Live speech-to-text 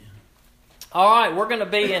All right, we're going to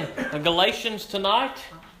be in Galatians tonight,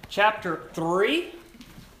 chapter 3.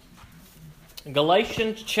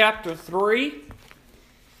 Galatians chapter 3.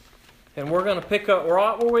 And we're going to pick up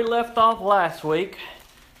right where we left off last week.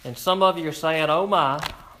 And some of you are saying, oh my,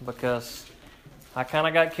 because I kind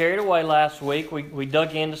of got carried away last week. We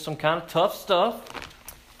dug into some kind of tough stuff.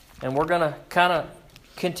 And we're going to kind of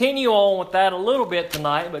continue on with that a little bit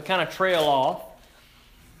tonight, but kind of trail off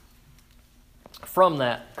from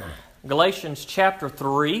that. Galatians chapter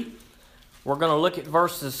 3. We're going to look at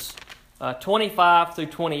verses 25 through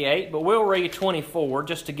 28, but we'll read 24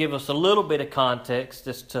 just to give us a little bit of context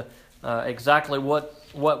as to exactly what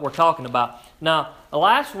we're talking about. Now,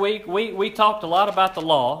 last week we talked a lot about the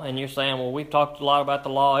law, and you're saying, well, we've talked a lot about the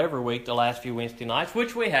law every week the last few Wednesday nights,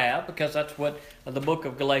 which we have, because that's what the book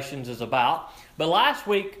of Galatians is about. But last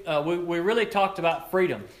week we really talked about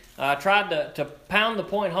freedom. I tried to pound the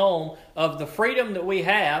point home of the freedom that we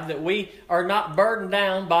have, that we are not burdened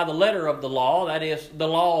down by the letter of the law, that is, the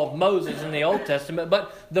law of Moses in the Old Testament,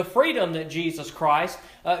 but the freedom that Jesus Christ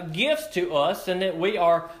gives to us, and that we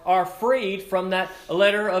are freed from that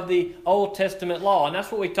letter of the Old Testament law. And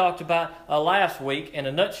that's what we talked about last week in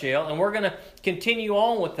a nutshell, and we're going to continue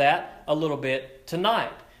on with that a little bit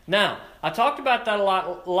tonight. Now, I talked about that a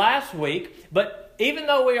lot last week, but even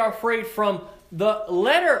though we are freed from the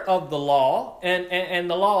letter of the law, and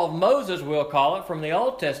the law of Moses, we'll call it, from the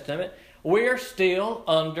Old Testament, we're still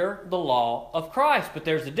under the law of Christ. But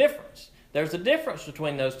there's a difference. There's a difference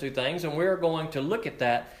between those two things, and we're going to look at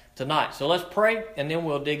that tonight. So let's pray, and then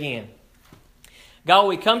we'll dig in. God,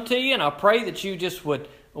 we come to you, and I pray that you just would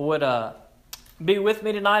be with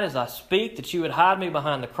me tonight as I speak, that you would hide me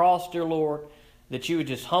behind the cross, dear Lord, that you would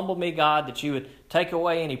just humble me, God, that you would take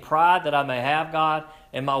away any pride that I may have, God,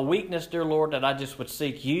 and my weakness, dear Lord, that I just would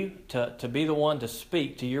seek you to be the one to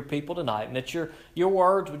speak to your people tonight, and that your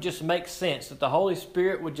words would just make sense, that the Holy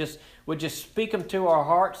Spirit would just speak them to our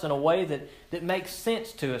hearts in a way that makes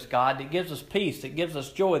sense to us, God, that gives us peace, that gives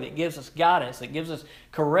us joy, that gives us guidance, that gives us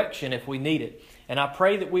correction if we need it. And I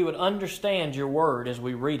pray that we would understand your word as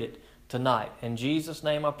we read it tonight. In Jesus'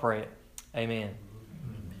 name I pray it. Amen.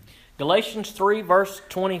 Galatians 3, verse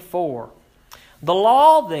 24. The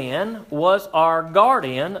law then was our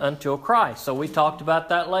guardian until Christ. So we talked about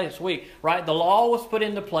that last week, right? The law was put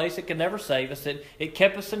into place. It could never save us. It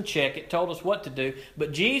kept us in check. It told us what to do.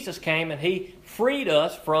 But Jesus came and He freed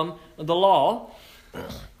us from the law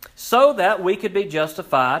so that we could be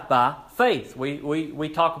justified by faith. We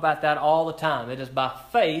talk about that all the time. It is by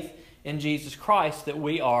faith in Jesus Christ that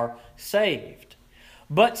we are saved.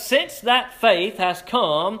 But since that faith has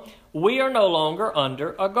come, we are no longer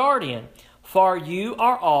under a guardian. For you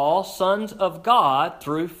are all sons of God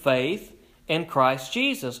through faith in Christ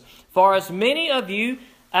Jesus. For as many of you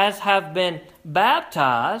as have been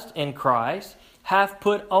baptized in Christ have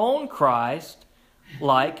put on Christ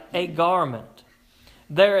like a garment.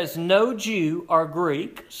 There is no Jew or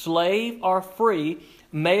Greek, slave or free,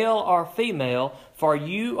 male or female, for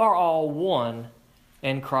you are all one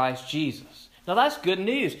in Christ Jesus. Now that's good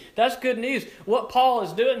news. That's good news. What Paul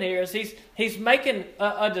is doing here is he's making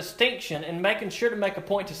a distinction and making sure to make a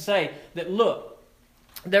point to say that, look,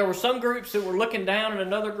 there were some groups that were looking down at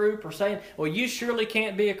another group or saying, well, you surely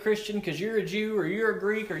can't be a Christian because you're a Jew or you're a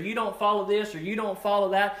Greek or you don't follow this or you don't follow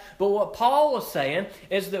that. But what Paul was saying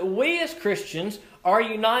is that we as Christians are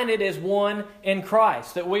united as one in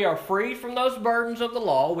Christ, that we are freed from those burdens of the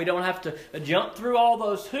law. We don't have to jump through all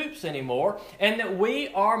those hoops anymore, and that we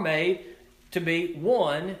are made to be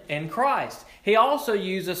one in Christ. He also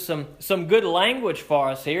uses some good language for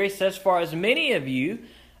us here. He says, for as many of you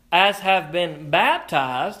as have been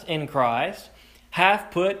baptized in Christ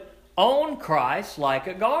have put on Christ like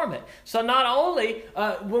a garment. So not only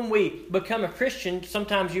when we become a Christian,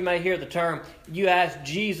 sometimes you may hear the term, you ask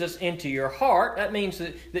Jesus into your heart. That means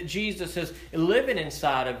that Jesus is living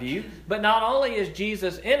inside of you. But not only is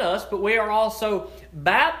Jesus in us, but we are also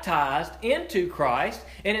baptized into Christ.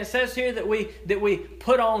 And it says here that we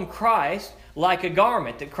put on Christ like a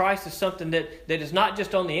garment. That Christ is something that is not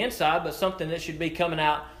just on the inside, but something that should be coming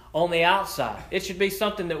out on the outside. It should be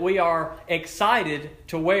something that we are excited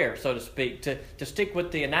to wear, so to speak. To stick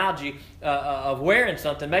with the analogy of wearing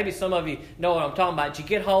something. Maybe some of you know what I'm talking about. You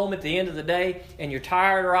get home at the end of the day and you're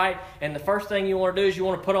tired, right? And the first thing you want to do is you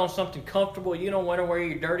want to put on something comfortable. You don't want to wear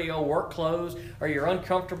your dirty old work clothes or your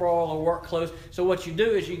uncomfortable old work clothes. So what you do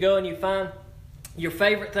is you go and you find your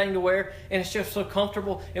favorite thing to wear, and it's just so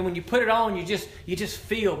comfortable. And when you put it on, you just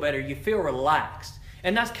feel better. You feel relaxed.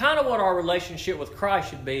 And that's kind of what our relationship with Christ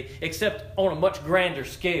should be, except on a much grander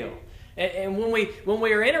scale. And when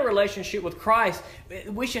we are in a relationship with Christ,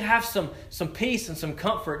 we should have some peace and some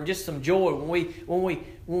comfort and just some joy when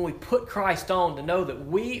we put Christ on, to know that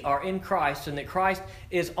we are in Christ and that Christ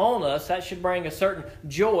is on us. That should bring a certain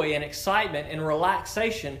joy and excitement and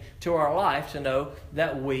relaxation to our life, to know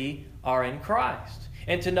that we are in Christ.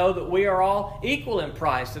 And to know that we are all equal in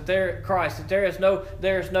Christ, that there is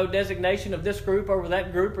no designation of this group over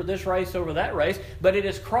that group or this race over that race, but it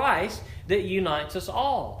is Christ that unites us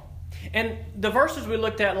all. And the verses we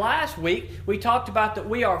looked at last week, we talked about that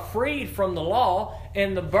we are freed from the law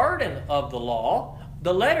and the burden of the law,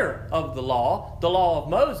 the letter of the law of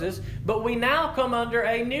Moses, but we now come under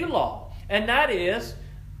a new law, and that is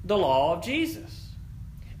the law of Jesus.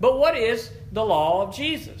 But what is the law of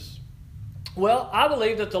Jesus? Well, I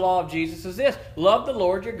believe that the law of Jesus is this: love the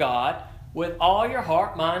Lord your God with all your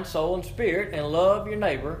heart, mind, soul, and spirit, and love your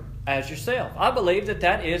neighbor as yourself. I believe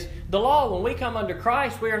that is the law. When we come under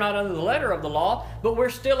Christ, we are not under the letter of the law, but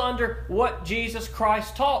we're still under what Jesus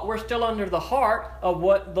Christ taught. We're still under the heart of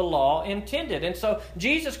what the law intended. And so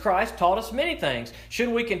Jesus Christ taught us many things. Should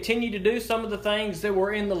we continue to do some of the things that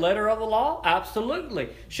were in the letter of the law? Absolutely.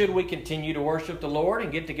 Should we continue to worship the Lord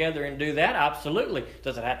and get together and do that? Absolutely.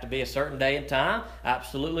 Does it have to be a certain day and time?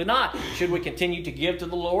 Absolutely not. Should we continue to give to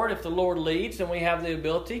the Lord if the Lord leads and we have the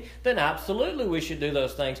ability? Then absolutely we should do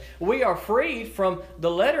those things. We are freed from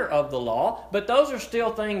the letter of the law, but those are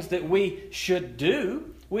still things that we should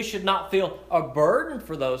do. We should not feel a burden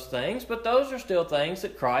for those things, but those are still things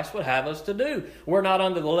that Christ would have us to do. We're not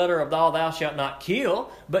under the letter of thou shalt not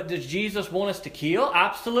kill, but does Jesus want us to kill?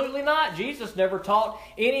 Absolutely not. Jesus never taught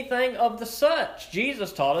anything of the such.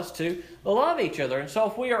 Jesus taught us to love each other. And so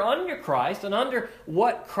if we are under Christ and under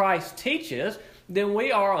what Christ teaches, then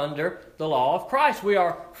we are under the law of Christ. We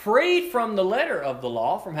are freed from the letter of the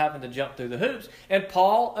law, from having to jump through the hoops. And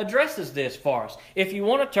Paul addresses this for us. If you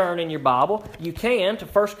want to turn in your Bible, you can to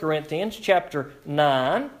 1 Corinthians chapter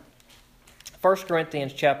 9. 1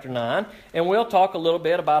 Corinthians chapter 9. And we'll talk a little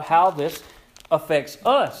bit about how this affects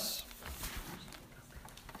us.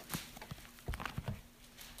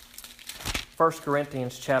 1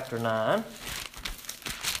 Corinthians chapter 9.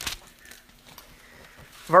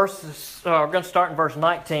 We're going to start in verse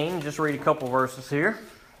 19. Just read a couple verses here.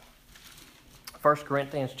 1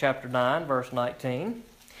 Corinthians chapter 9, verse 19.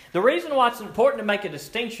 The reason why it's important to make a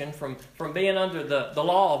distinction from being under the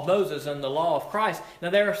law of Moses and the law of Christ. Now,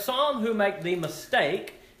 there are some who make the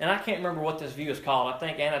mistake, and I can't remember what this view is called. I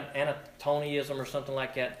think Anatonianism or something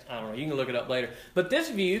like that. I don't know. You can look it up later. But this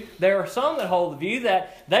view, there are some that hold the view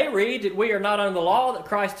that they read that we are not under the law, that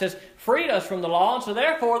Christ has freed us from the law, and so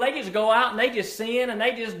therefore they just go out and they just sin and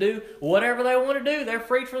they just do whatever they want to do. They're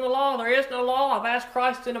freed from the law. There is no law. I've asked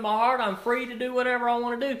Christ into my heart. I'm free to do whatever I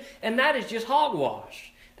want to do. And that is just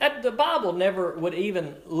hogwash. The Bible never would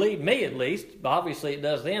even lead me, at least, obviously it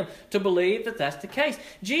does them, to believe that that's the case.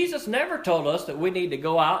 Jesus never told us that we need to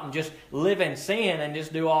go out and just live in sin and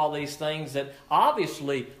just do all these things that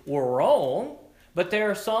obviously were wrong. But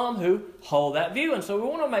there are some who hold that view. And so we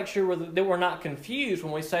want to make sure that we're not confused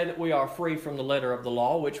when we say that we are free from the letter of the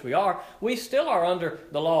law, which we are. We still are under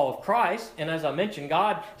the law of Christ. And as I mentioned,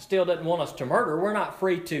 God still doesn't want us to murder. We're not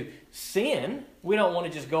free to sin. We don't want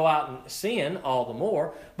to just go out and sin all the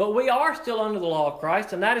more. But we are still under the law of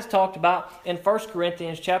Christ. And that is talked about in 1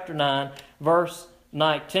 Corinthians chapter 9, verse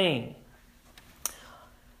 19.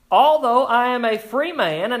 Although I am a free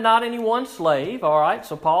man and not anyone's slave, all right,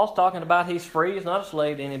 so Paul's talking about he's free, he's not a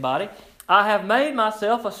slave to anybody. I have made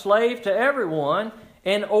myself a slave to everyone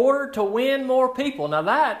in order to win more people. Now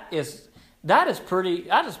that is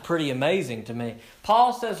pretty amazing to me.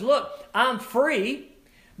 Paul says, look, I'm free,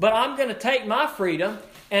 but I'm going to take my freedom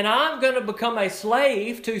and I'm going to become a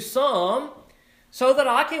slave to some so that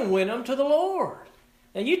I can win them to the Lord.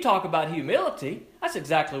 And you talk about humility. That's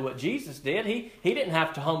exactly what Jesus did. He didn't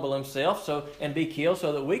have to humble himself and be killed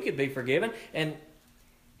so that we could be forgiven. And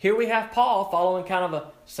here we have Paul following kind of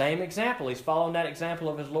a same example. He's following that example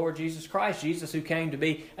of his Lord Jesus Christ, Jesus who came to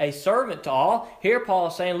be a servant to all. Here Paul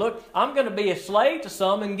is saying, look, I'm going to be a slave to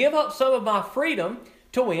some and give up some of my freedom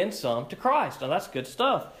to win some to Christ. Now that's good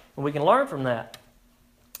stuff, and we can learn from that.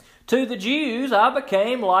 To the Jews I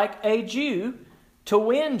became like a Jew to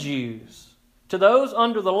win Jews. To those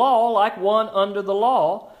under the law, like one under the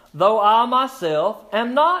law, though I myself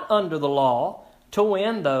am not under the law, to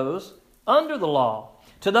win those under the law.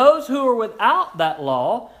 To those who are without that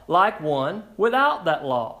law, like one without that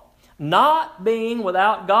law. Not being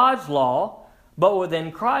without God's law, but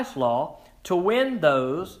within Christ's law, to win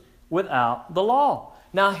those without the law.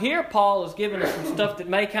 Now here Paul is giving us some stuff that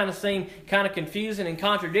may kind of seem kind of confusing and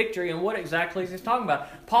contradictory in what exactly he's talking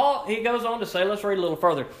about. Paul, he goes on to say, let's read a little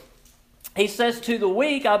further. he says, to the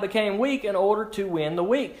weak I became weak in order to win the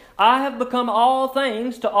weak. I have become all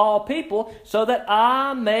things to all people so that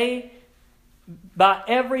I may by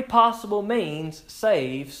every possible means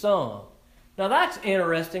save some. Now that's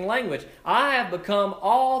interesting language. I have become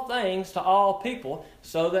all things to all people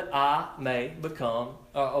so that I may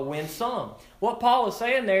win some. What Paul is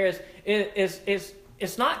saying there is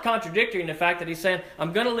it's not contradictory in the fact that he's saying,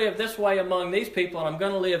 I'm going to live this way among these people and I'm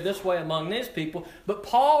going to live this way among these people. But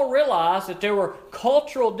Paul realized that there were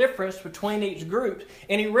cultural differences between each group.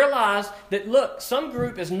 And he realized that, look, some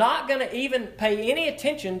group is not going to even pay any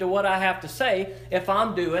attention to what I have to say if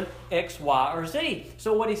I'm doing X, Y, or Z.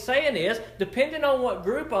 So what he's saying is, depending on what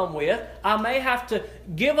group I'm with, I may have to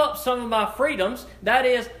give up some of my freedoms. That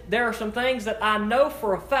is, there are some things that I know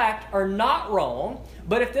for a fact are not wrong.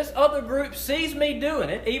 But if this other group sees me doing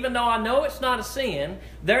it, even though I know it's not a sin,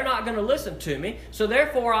 they're not going to listen to me. So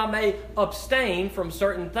therefore I may abstain from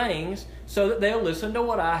certain things so that they'll listen to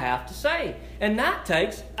what I have to say. And that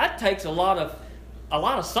takes a lot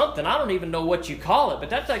of something. I don't even know what you call it, but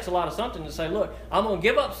that takes a lot of something to say, look, I'm going to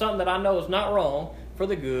give up something that I know is not wrong for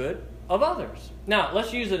the good of others. Now,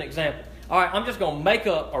 let's use an example. All right, I'm just going to make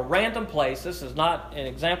up a random place. This is not an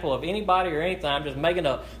example of anybody or anything. I'm just making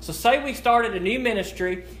up. So say we started a new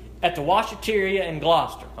ministry at the Washateria in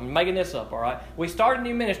Gloucester. I'm making this up, all right? We started a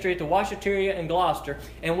new ministry at the Washateria in Gloucester,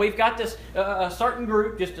 and we've got this a certain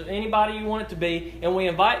group, just anybody you want it to be, and we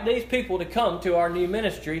invite these people to come to our new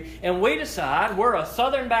ministry, and we decide we're a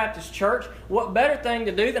Southern Baptist church. What better thing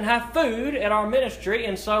to do than have food at our ministry?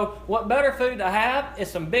 And so what better food to have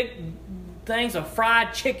is some big things of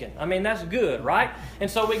fried chicken. I mean, that's good, right? And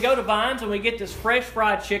so we go to Vines and we get this fresh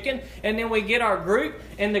fried chicken, and then we get our group,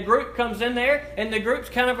 and the group comes in there, and the group's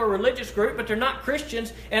kind of a religious group, but they're not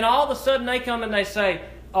Christians, and all of a sudden they come and they say,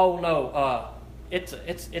 oh no, it's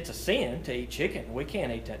a sin to eat chicken. We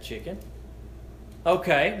can't eat that chicken.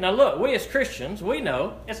 Okay, now look, we as Christians, we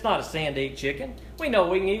know it's not a sin to eat chicken. We know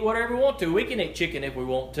we can eat whatever we want to. We can eat chicken if we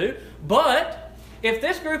want to, but if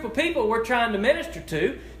this group of people we're trying to minister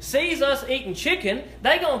to sees us eating chicken,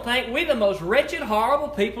 they're going to think we're the most wretched, horrible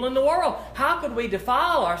people in the world. How could we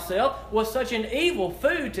defile ourselves with such an evil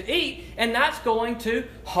food to eat? And that's going to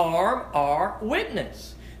harm our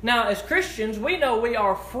witness. Now, as Christians, we know we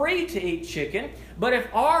are free to eat chicken, but if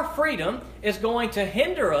our freedom is going to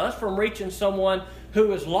hinder us from reaching someone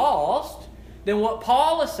who is lost, then what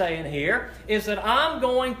Paul is saying here is that I'm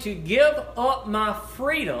going to give up my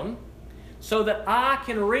freedom so that I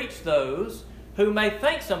can reach those who may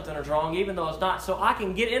think something is wrong, even though it's not. So I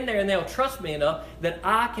can get in there and they'll trust me enough that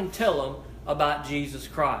I can tell them about Jesus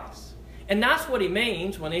Christ. And that's what he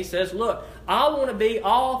means when he says, look, I want to be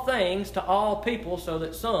all things to all people so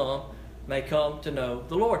that some may come to know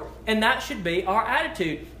the Lord. And that should be our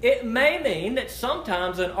attitude. It may mean that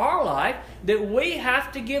sometimes in our life that we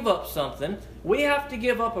have to give up something. We have to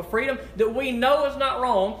give up a freedom that we know is not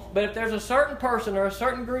wrong, but if there's a certain person or a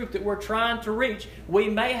certain group that we're trying to reach, we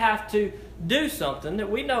may have to do something that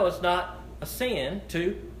we know is not a sin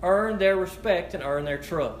to earn their respect and earn their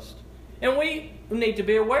trust. And we need to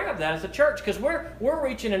be aware of that as a church because we're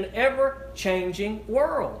reaching an ever-changing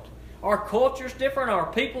world. Our culture's different,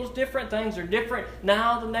 our people's different, things are different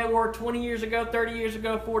now than they were 20 years ago, 30 years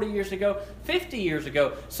ago, 40 years ago, 50 years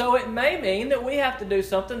ago. So it may mean that we have to do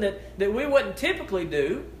something that we wouldn't typically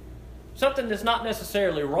do, something that's not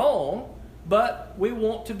necessarily wrong, but we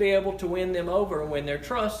want to be able to win them over and win their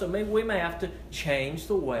trust, so maybe we may have to change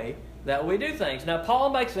the way that we do things. Now, Paul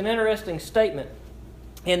makes an interesting statement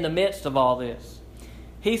in the midst of all this.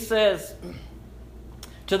 He says,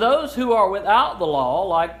 to those who are without the law,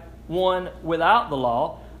 like one without the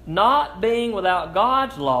law, not being without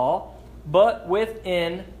God's law, but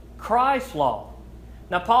within Christ's law.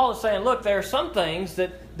 Now Paul is saying, look, there are some things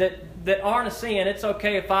that aren't a sin. It's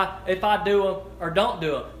okay if I do them or don't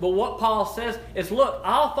do them. But what Paul says is, look,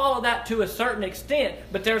 I'll follow that to a certain extent,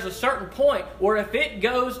 but there's a certain point where if it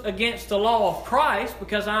goes against the law of Christ,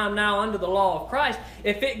 because I am now under the law of Christ,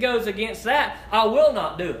 if it goes against that, I will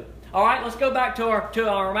not do it. All right, let's go back to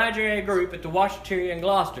our imaginary group at the Washateria in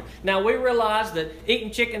Gloucester. Now, we realize that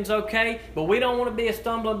eating chicken's okay, but we don't want to be a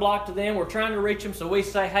stumbling block to them. We're trying to reach them, so we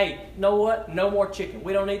say, hey, you know what? No more chicken.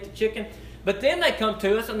 We don't eat the chicken. But then they come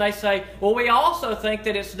to us and they say, well, we also think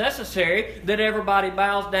that it's necessary that everybody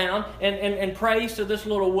bows down and prays to this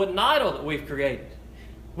little wooden idol that we've created.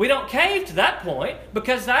 We don't cave to that point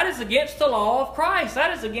because that is against the law of Christ.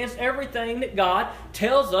 That is against everything that God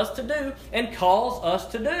tells us to do and calls us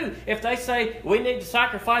to do. If they say we need to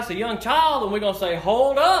sacrifice a young child, then we're going to say,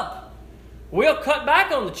 hold up. We'll cut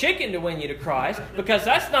back on the chicken to win you to Christ because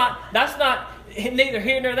that's not neither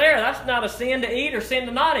here nor there. That's not a sin to eat or sin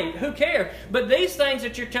to not eat. Who cares? But these things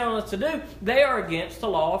that you're telling us to do, they are against the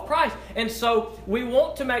law of Christ. And so we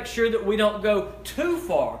want to make sure that we don't go too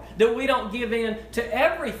far, that we don't give in to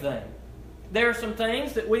everything. There are some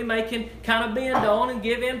things that we may can kind of bend on and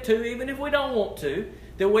give in to, even if we don't want to,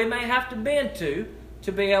 that we may have to bend to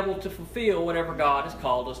be able to fulfill whatever God has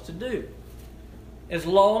called us to do, as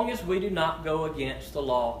long as we do not go against the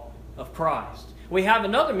law of Christ. We have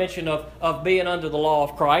another mention of being under the law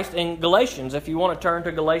of Christ in Galatians. If you want to turn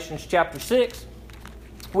to Galatians chapter 6,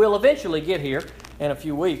 we'll eventually get here in a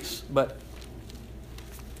few weeks, but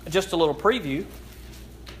just a little preview.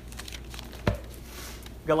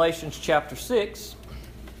 Galatians chapter 6,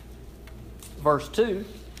 verse 2.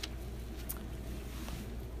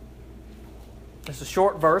 It's a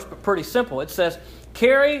short verse, but pretty simple. It says,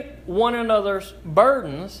 "Carry one another's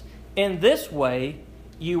burdens. In this way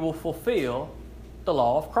you will fulfill the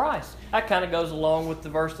law of Christ." That kind of goes along with the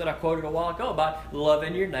verse that I quoted a while ago about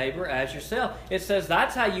loving your neighbor as yourself. It says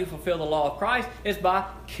that's how you fulfill the law of Christ, is by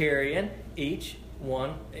carrying each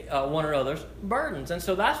one another's burdens. And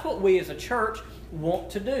so that's what we as a church want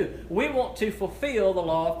to do. We want to fulfill the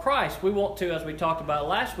law of Christ. We want to, as we talked about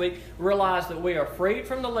last week, realize that we are freed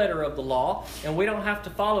from the letter of the law, and we don't have to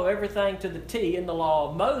follow everything to the T in the law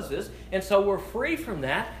of Moses. And so we're free from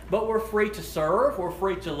that, but we're free to serve, we're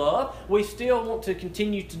free to love. We still want to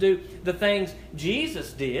continue to do the things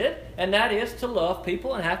Jesus did, and that is to love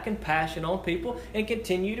people and have compassion on people and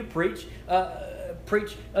continue to preach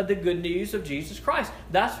the good news of Jesus Christ.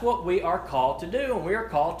 That's what we are called to do, and we are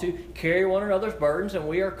called to carry one another's burdens, and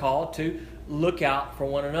we are called to look out for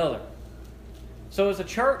one another. So as a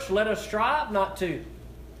church, let us strive not to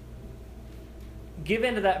give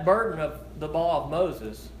into that burden of the law of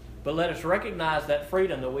Moses, but let us recognize that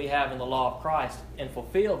freedom that we have in the law of Christ and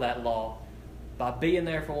fulfill that law by being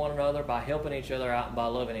there for one another, by helping each other out, and by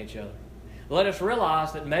loving each other. Let us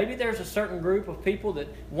realize that maybe there's a certain group of people that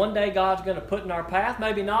one day God's going to put in our path.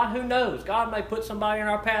 Maybe not. Who knows? God may put somebody in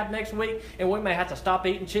our path next week and we may have to stop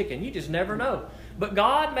eating chicken. You just never know. But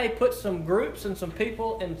God may put some groups and some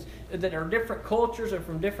people that are different cultures and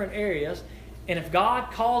from different areas. And if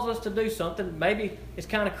God calls us to do something, maybe it's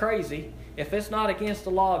kind of crazy. If it's not against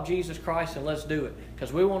the law of Jesus Christ, then let's do it.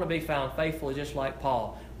 Because we want to be found faithfully just like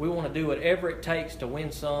Paul. We want to do whatever it takes to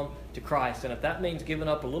win some to Christ. And if that means giving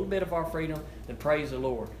up a little bit of our freedom, then praise the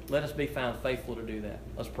Lord. Let us be found faithful to do that.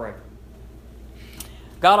 Let's pray.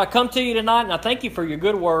 God, I come to you tonight, and I thank you for your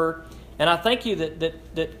good word. And I thank you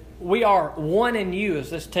that we are one in you, as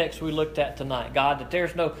this text we looked at tonight. God, that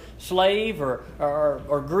there's no slave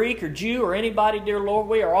or Greek or Jew or anybody, dear Lord.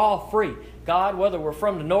 We are all free. God, whether we're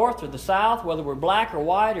from the north or the south, whether we're black or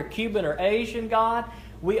white or Cuban or Asian, God,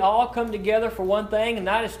 we all come together for one thing, and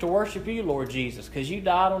that is to worship you, Lord Jesus, because you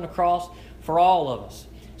died on the cross for all of us.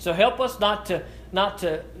 So help us not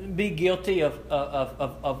to be guilty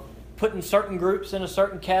of putting certain groups in a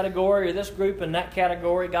certain category or this group in that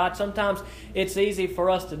category. God, sometimes it's easy for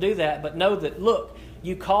us to do that, but know that, look,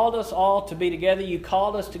 you called us all to be together. You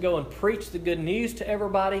called us to go and preach the good news to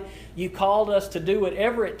everybody. You called us to do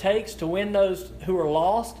whatever it takes to win those who are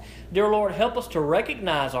lost. Dear Lord, help us to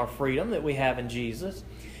recognize our freedom that we have in Jesus.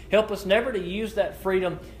 Help us never to use that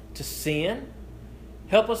freedom to sin.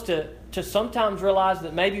 Help us to sometimes realize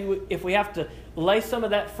that maybe if we have to lay some of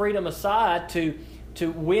that freedom aside to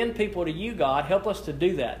win people to you, God, help us to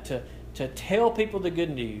do that, to tell people the good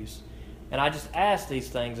news. And I just ask these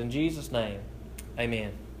things in Jesus' name.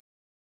 Amen.